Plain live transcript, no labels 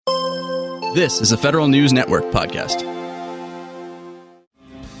This is a Federal News Network podcast.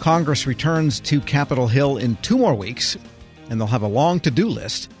 Congress returns to Capitol Hill in 2 more weeks, and they'll have a long to-do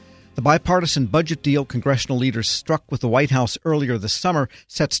list. The bipartisan budget deal congressional leaders struck with the White House earlier this summer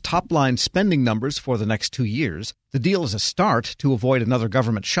sets top-line spending numbers for the next 2 years. The deal is a start to avoid another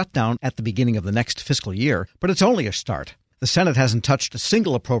government shutdown at the beginning of the next fiscal year, but it's only a start. The Senate hasn't touched a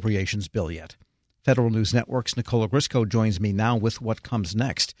single appropriations bill yet. Federal News Network's Nicole Ogrysko joins me now with what comes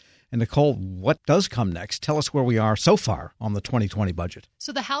next. And Nicole, what does come next? Tell us where we are so far on the 2020 budget.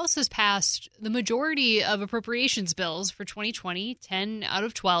 So the House has passed the majority of appropriations bills for 2020, 10 out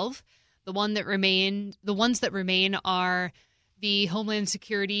of 12. The ones that remain are the Homeland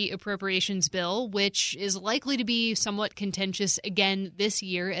Security Appropriations Bill, which is likely to be somewhat contentious again this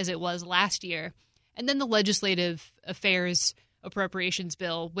year as it was last year. And then the Legislative Affairs Appropriations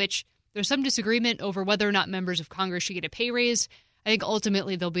Bill, which there's some disagreement over whether or not members of Congress should get a pay raise. I think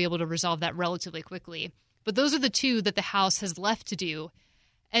ultimately they'll be able to resolve that relatively quickly. But those are the two that the House has left to do.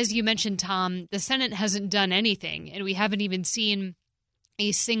 As you mentioned, Tom, the Senate hasn't done anything, and we haven't even seen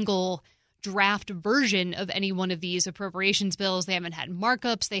a single draft version of any one of these appropriations bills. They haven't had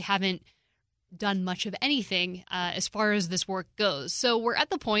markups. They haven't done much of anything as far as this work goes. So we're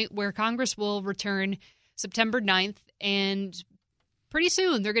at the point where Congress will return September 9th, and pretty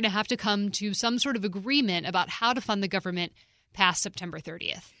soon they're going to have to come to some sort of agreement about how to fund the government past September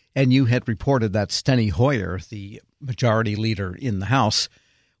 30th. And you had reported that Steny Hoyer, the majority leader in the House,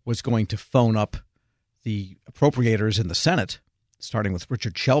 was going to phone up the appropriators in the Senate, starting with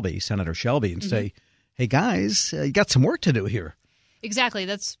Richard Shelby, Senator Shelby, and say, hey, guys, you got some work to do here. Exactly.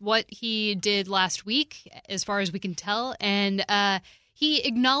 That's what he did last week, as far as we can tell. And he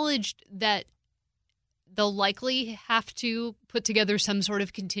acknowledged that they'll likely have to put together some sort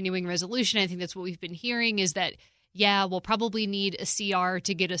of continuing resolution. I think that's what we've been hearing is that, yeah, we'll probably need a CR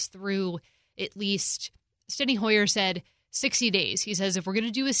to get us through at least, Steny Hoyer said, 60 days. He says, if we're going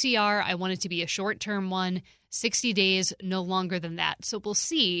to do a CR, I want it to be a short-term one, 60 days, no longer than that. So we'll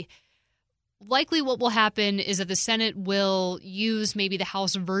see. Likely what will happen is that the Senate will use maybe the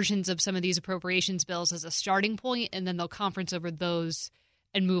House versions of some of these appropriations bills as a starting point, and then they'll conference over those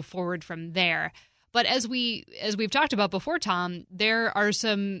and move forward from there. But as we've talked about before, Tom, there are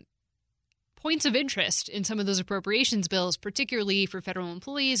some points of interest in some of those appropriations bills, particularly for federal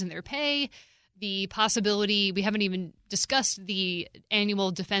employees and their pay. The possibility, we haven't even discussed the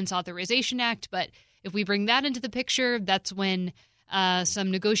Annual Defense Authorization Act, but if we bring that into the picture, that's when some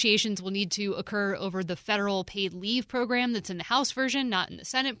negotiations will need to occur over the federal paid leave program that's in the House version, not in the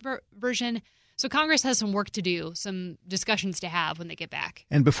Senate version. So Congress has some work to do, some discussions to have when they get back.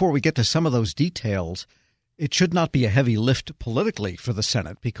 And before we get to some of those details, it should not be a heavy lift politically for the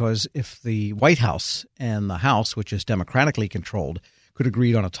Senate, because if the White House and the House, which is democratically controlled, could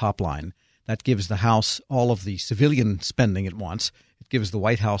agree on a top line, that gives the House all of the civilian spending it wants. It gives the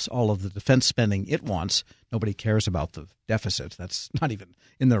White House all of the defense spending it wants. Nobody cares about the deficit. That's not even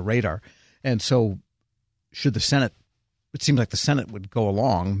in their radar. And so should the Senate, it seems like the Senate would go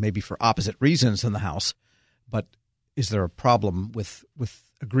along, maybe for opposite reasons than the House, but is there a problem with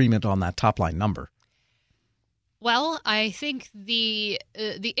agreement on that top line number? Well, I think the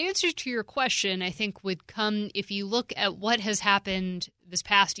answer to your question, I think, would come if you look at what has happened this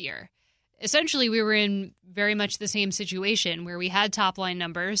past year. Essentially, we were in very much the same situation where we had top-line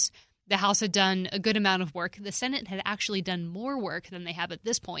numbers. The House had done a good amount of work. The Senate had actually done more work than they have at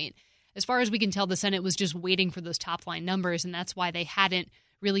this point. As far as we can tell, the Senate was just waiting for those top-line numbers, and that's why they hadn't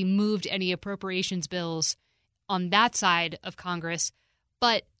really moved any appropriations bills on that side of Congress.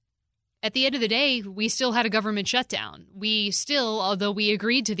 But at the end of the day, we still had a government shutdown. We still, although we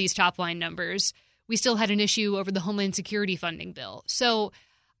agreed to these top-line numbers, we still had an issue over the Homeland Security funding bill. So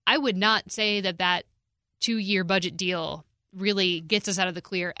I would not say that 2-year budget deal really gets us out of the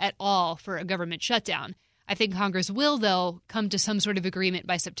clear at all for a government shutdown. I think Congress will, though, come to some sort of agreement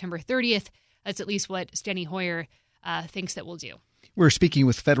by September 30th. That's at least what Steny Hoyer thinks that we'll do. We're speaking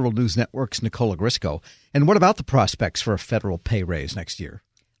with Federal News Network's Nicole Ogrysko. And what about the prospects for a federal pay raise next year?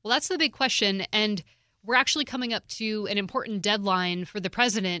 Well, that's the big question, and we're actually coming up to an important deadline for the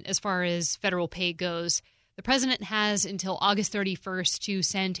president as far as federal pay goes. The president has until August 31st to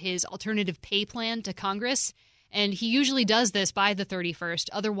send his alternative pay plan to Congress, and he usually does this by the 31st.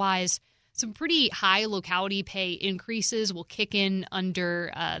 Otherwise, some pretty high locality pay increases will kick in under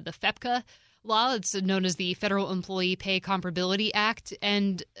the FEPCA law. It's known as the Federal Employee Pay Comparability Act,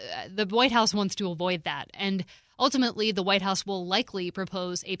 and the White House wants to avoid that. And ultimately, the White House will likely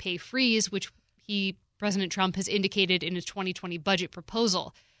propose a pay freeze, which President Trump has indicated in his 2020 budget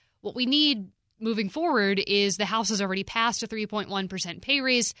proposal. What we need moving forward is the House has already passed a 3.1% pay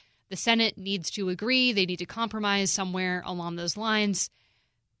raise. The Senate needs to agree. They need to compromise somewhere along those lines.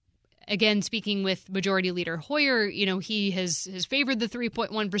 Again, speaking with Majority Leader Hoyer, he has favored the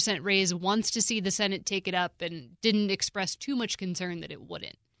 3.1% raise, wants to see the Senate take it up, and didn't express too much concern that it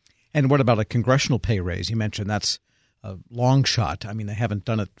wouldn't. And what about a congressional pay raise? You mentioned that's a long shot. I mean, they haven't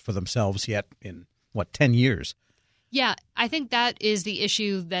done it for themselves yet in, 10 years? Yeah, I think that is the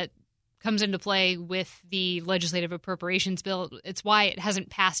issue that comes into play with the legislative appropriations bill. It's why it hasn't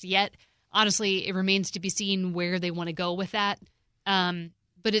passed yet. Honestly, it remains to be seen where they want to go with that.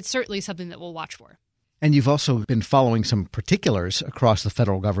 But it's certainly something that we'll watch for. And you've also been following some particulars across the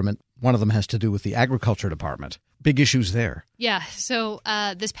federal government. One of them has to do with the Agriculture Department. Big issues there. Yeah. So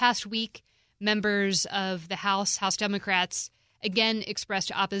this past week, members of the House Democrats, again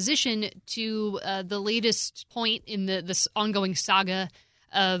expressed opposition to the latest point in this ongoing saga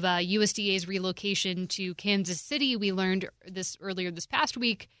of USDA's relocation to Kansas City. We learned this earlier this past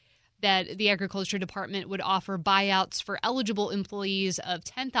week that the Agriculture Department would offer buyouts for eligible employees of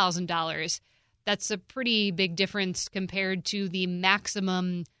 $10,000. That's a pretty big difference compared to the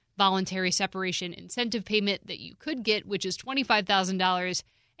maximum voluntary separation incentive payment that you could get, which is $25,000,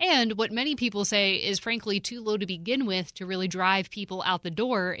 and what many people say is frankly too low to begin with to really drive people out the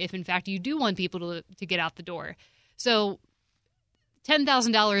door if, in fact, you do want people to get out the door. So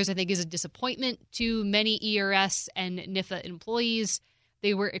 $10,000, I think, is a disappointment to many ERS and NIFA employees.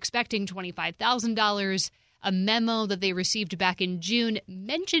 They were expecting $25,000. A memo that they received back in June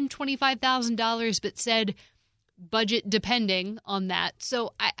mentioned $25,000, but said budget depending on that.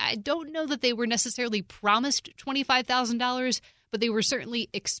 So I don't know that they were necessarily promised $25,000, but they were certainly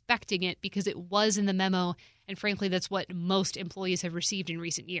expecting it because it was in the memo. And frankly, that's what most employees have received in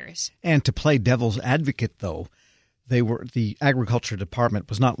recent years. And to play devil's advocate, though, the Agriculture Department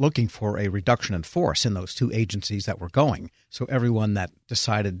was not looking for a reduction in force in those two agencies that were going. So everyone that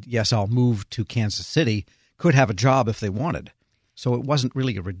decided, yes, I'll move to Kansas City could have a job if they wanted. So it wasn't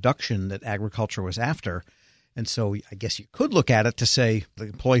really a reduction that agriculture was after. And so I guess you could look at it to say the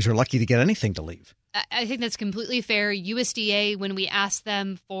employees are lucky to get anything to leave. I think that's completely fair. USDA, when we asked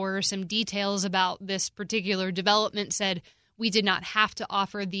them for some details about this particular development, said we did not have to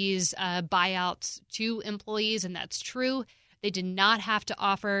offer these buyouts to employees, and that's true. They did not have to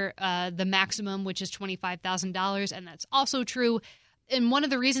offer the maximum, which is $25,000, and that's also true. And one of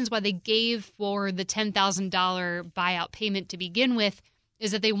the reasons why they gave for the $10,000 buyout payment to begin with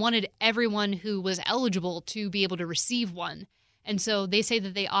is that they wanted everyone who was eligible to be able to receive one. And so they say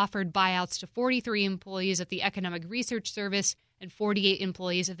that they offered buyouts to 43 employees at the Economic Research Service and 48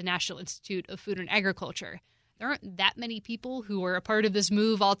 employees at the National Institute of Food and Agriculture. There aren't that many people who are a part of this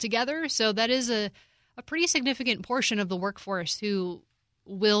move altogether, so that is a pretty significant portion of the workforce who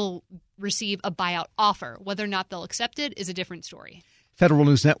will receive a buyout offer. Whether or not they'll accept it is a different story. Federal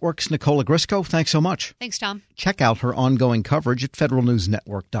News Network's Nicola Grisco, thanks so much. Thanks, Tom. Check out her ongoing coverage at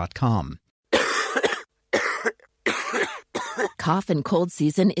federalnewsnetwork.com. Cough and cold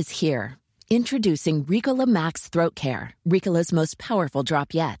season is here. Introducing Ricola Max Throat Care, Ricola's most powerful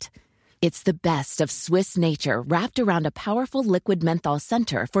drop yet. It's the best of Swiss nature wrapped around a powerful liquid menthol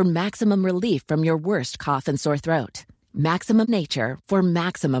center for maximum relief from your worst cough and sore throat. Maximum nature for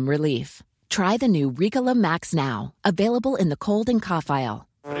maximum relief. Try the new Ricola Max now, available in the cold and cough aisle.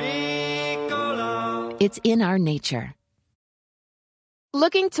 Ricola. It's in our nature.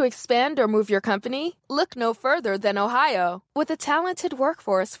 Looking to expand or move your company? Look no further than Ohio. With a talented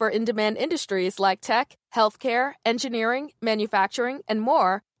workforce for in-demand industries like tech, healthcare, engineering, manufacturing, and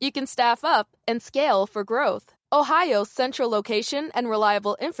more, you can staff up and scale for growth. Ohio's central location and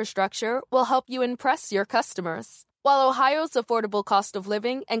reliable infrastructure will help you impress your customers, while Ohio's affordable cost of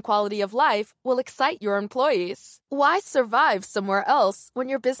living and quality of life will excite your employees. Why survive somewhere else when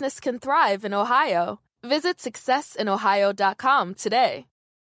your business can thrive in Ohio? Visit successinohio.com today.